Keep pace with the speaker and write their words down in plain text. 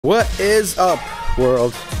What is up,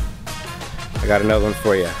 world? I got another one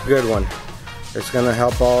for you. Good one. It's gonna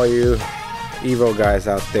help all you Evo guys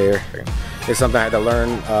out there. It's something I had to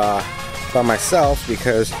learn by myself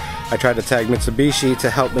because I tried to tag Mitsubishi to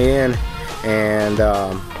help me in, and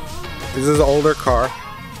this is an older car.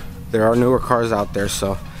 There are newer cars out there,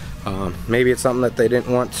 so maybe it's something that they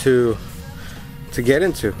didn't want to get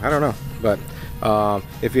into. I don't know, but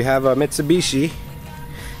if you have a Mitsubishi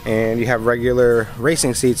and you have regular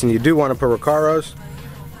racing seats and you do want to put Recaros,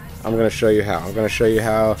 I'm going to show you how. I'm going to show you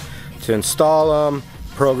how to install them,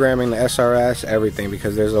 programming the SRS, everything,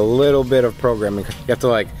 because there's a little bit of programming. You have to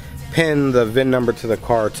like pin the VIN number to the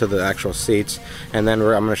car to the actual seats, and then I'm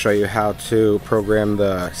going to show you how to program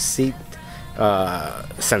the seat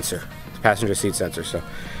sensor, the passenger seat sensor. So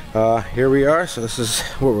here we are. So this is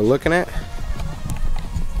what we're looking at.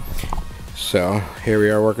 So here we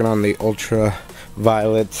are working on the ultraviolet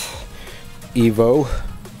Evo.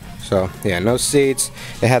 So yeah, no seats.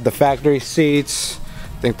 They had the factory seats.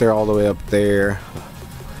 I think they're all the way up there.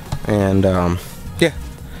 And yeah.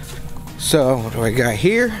 So what do I got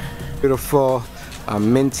here? Beautiful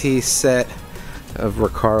minty set of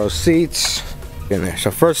Recaro seats in there.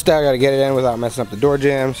 So first I gotta get it in without messing up the door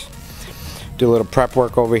jambs. Do a little prep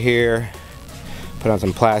work over here. Put on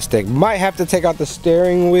some plastic. Might have to take out the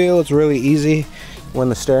steering wheel. It's really easy when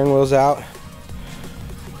the steering wheel's out.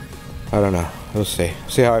 I don't know. We'll see.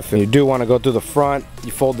 See how I feel. You do want to go through the front.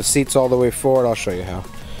 You fold the seats all the way forward. I'll show you how.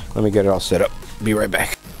 Let me get it all set up. Be right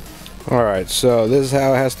back. Alright, so this is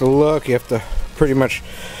how it has to look. You have to pretty much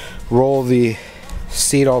roll the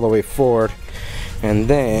seat all the way forward, and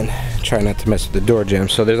then try not to mess with the door jamb.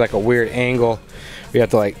 So there's like a weird angle. You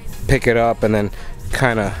have to like pick it up and then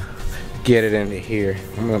kind of get it into here.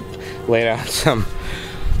 I'm gonna lay down some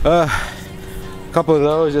couple of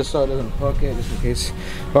those just so it doesn't hook it, just in case.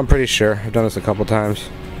 But I'm pretty sure. I've done this a couple times.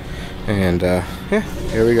 And yeah,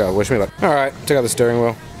 here we go. Wish me luck. Alright, take out the steering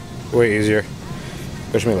wheel. Way easier.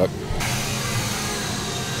 Wish me luck.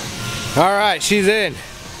 Alright, she's in.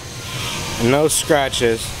 No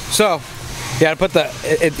scratches. So you gotta put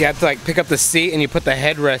you have to like pick up the seat and you put the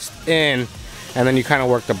headrest in, and then you kind of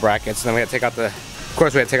work the brackets. And then we have to take out of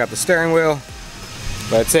course we have to take out the steering wheel.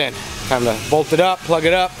 But it's in. Time to bolt it up, plug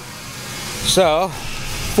it up. So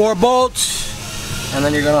 4 bolts, and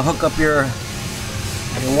then you're gonna hook up your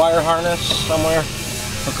wire harness somewhere.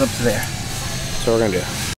 Hook up to there. That's what we're gonna do.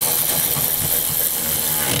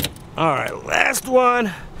 All right, last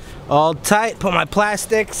one. All tight. Put my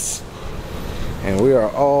plastics, and we are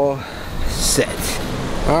all set.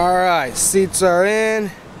 All right, seats are in.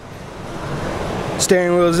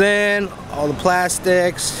 Steering wheel's in. All the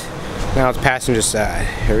plastics. Now it's passenger side.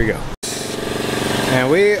 Here we go. And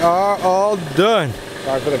we are all done.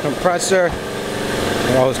 Sorry for the compressor.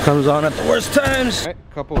 It always comes on at the worst times. Right,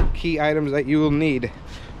 a couple of key items that you will need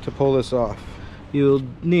to pull this off. You'll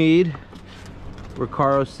need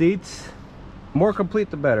Recaro seats. More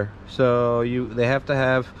complete the better. So they have to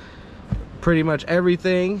have pretty much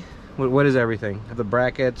everything. What is everything? The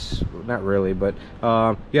brackets, not really, but you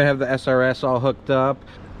gotta have the SRS all hooked up.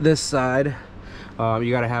 This side,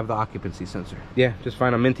 you gotta have the occupancy sensor. Yeah, just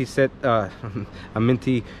find a minty set, of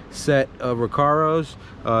Recaros.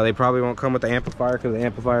 They probably won't come with the amplifier because the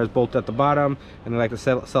amplifier is bolted at the bottom, and they like to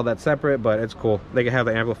sell that separate. But it's cool. They can have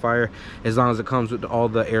the amplifier as long as it comes with all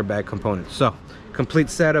the airbag components. So, complete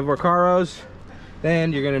set of Recaros.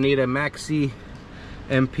 Then you're gonna need a Maxi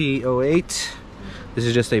MP08. This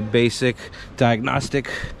is just a basic diagnostic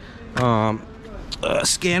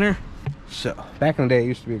scanner. So back in the day it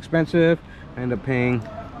used to be expensive. I ended up paying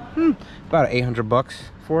about 800 bucks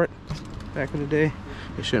for it back in the day.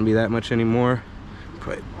 It shouldn't be that much anymore.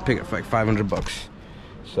 Probably pick it for like 500 bucks.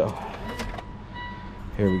 So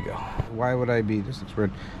here we go. Why would I be, this looks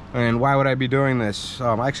weird, and why would I be doing this?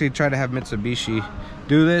 I actually tried to have Mitsubishi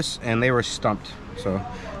do this and they were stumped. So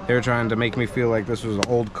they were trying to make me feel like this was an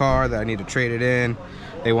old car that I need to trade it in.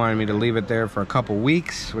 They wanted me to leave it there for a couple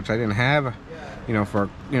weeks, which I didn't have. You know,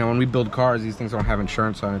 when we build cars, these things don't have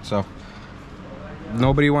insurance on it, so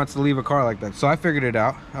nobody wants to leave a car like that. So I figured it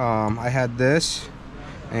out. I had this,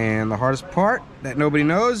 and the hardest part that nobody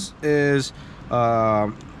knows is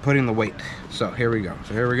putting the weight. So here we go.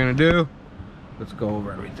 So here we're gonna do. Let's go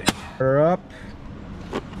over everything. Her up.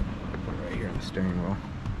 Right here in the steering wheel.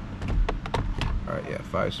 All right, yeah,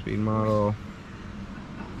 5-speed model.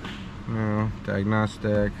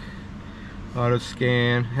 Diagnostic, auto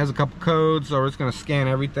scan. It has a couple codes, so we're just gonna scan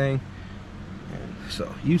everything. And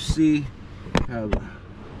so you see how the,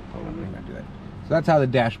 hold on, let me not do that. So that's how the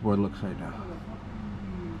dashboard looks right now.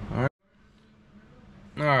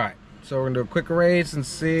 All right, so we're gonna do a quick race and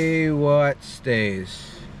see what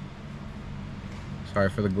stays. Sorry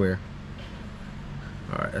for the glare.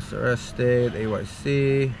 Alright, SRS stayed,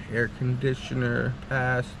 AYC, air conditioner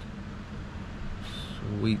passed.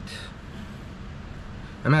 Sweet.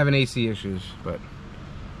 I'm having AC issues, but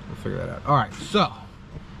we'll figure that out. Alright, so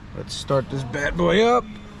let's start this bad boy up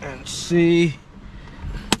and see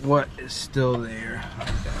what is still there.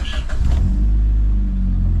 Oh gosh.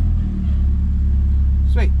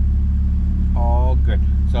 Sweet. All good.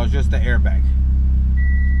 So it's just the airbag.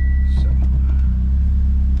 So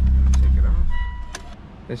take it off.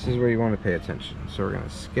 This is where you want to pay attention. So we're gonna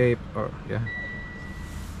escape. Oh yeah.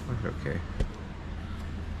 Okay.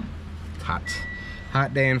 It's hot.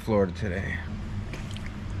 Hot day in Florida today.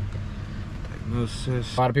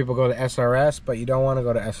 Diagnosis. A lot of people go to SRS, but you don't want to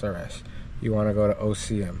go to SRS. You want to go to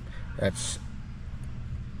OCM. That's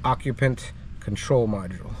Occupant Control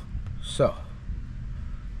Module. So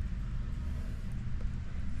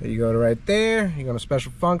you go to right there. You go to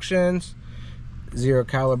Special Functions, Zero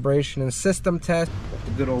Calibration and System Test.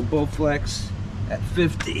 The good old Bowflex at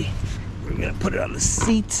 50. We're gonna put it on the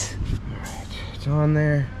seat. All right, it's on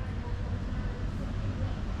there.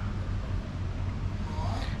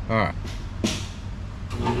 All right.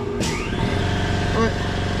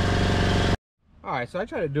 All right, so I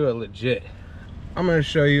try to do it legit. I'm gonna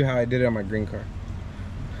show you how I did it on my green car.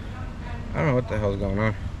 I don't know what the hell's going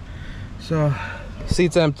on. So,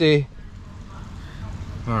 seat's empty.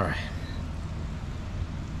 All right.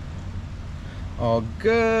 All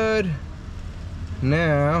good.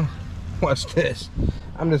 Now, watch this.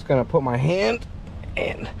 I'm just gonna put my hand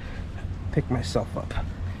and pick myself up.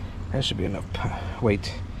 That should be enough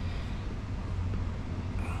weight.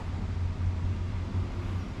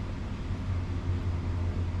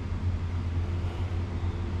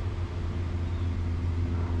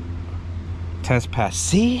 Test pass.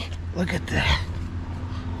 See? Look at that.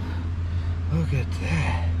 Look at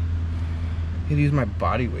that. I could use my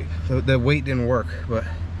body weight. The weight didn't work, but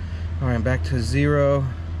all right, back to zero.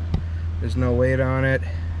 There's no weight on it.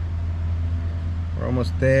 We're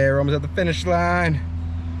almost there. We're almost at the finish line.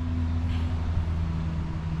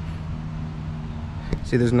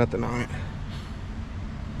 See, there's nothing on it.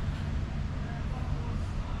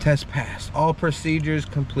 Test passed. All procedures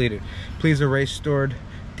completed. Please erase stored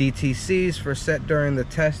DTCs for set during the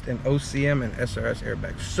test in OCM and SRS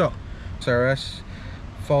airbags. So, SRS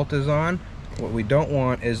fault is on. What we don't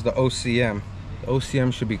want is the OCM. The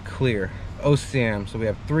OCM should be clear. OCM. So we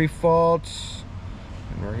have 3 faults,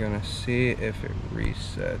 and we're gonna see if it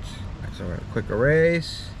resets. Right, so we're gonna click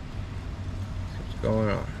erase. See what's going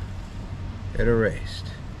on. It erased.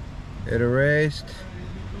 It erased.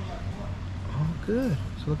 All good.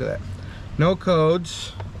 So look at that. No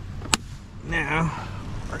codes. Now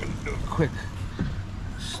we're gonna do a quick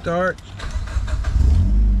start.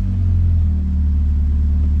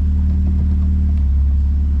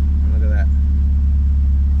 And look at that.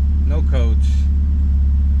 No codes.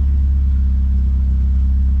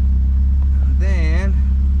 And then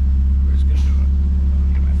we're just gonna do it.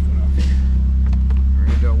 Get my foot off here. We're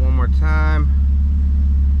gonna do it one more time.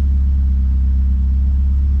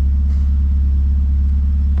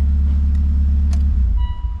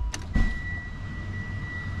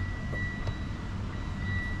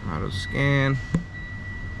 Auto scan.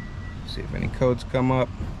 See if any codes come up.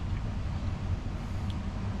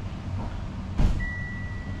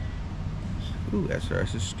 Ooh,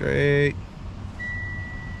 SRS is straight.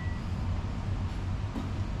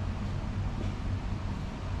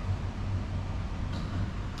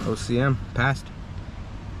 OCM passed.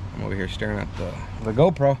 I'm over here staring at the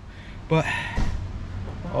GoPro, but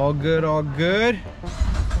all good, all good.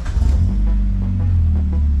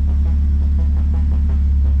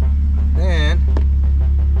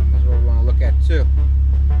 Too.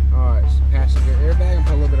 All right, so passenger airbag, and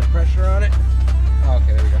put a little bit of pressure on it. Oh,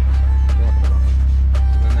 okay, there we go. So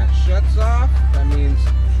when that shuts off, that means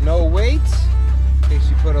no weight. In case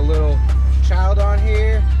you put a little child on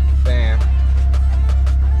here, bam.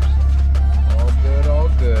 All good, all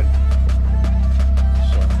good.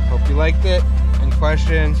 So, hope you liked it. Any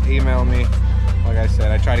questions, email me. Like I said,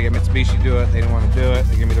 I tried to get Mitsubishi to do it. They didn't want to do it.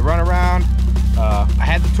 They gave me the runaround. I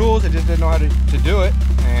had the tools, I just didn't know how to do it.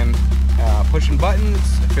 And pushing buttons,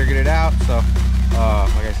 I figured it out. So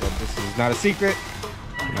like I said, this is not a secret.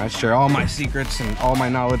 I share all my secrets and all my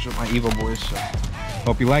knowledge with my Evo boys. So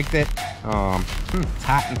hope you liked it. It's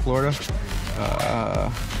hot in Florida.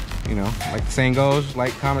 You know, like the saying goes,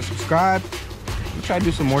 like, comment, subscribe. We'll try to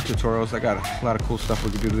do some more tutorials. I got a lot of cool stuff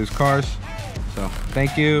we can do to these cars. So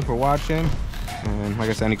thank you for watching. And like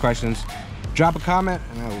I said, any questions, drop a comment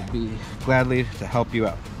and I will be gladly to help you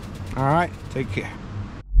out. All right, take care.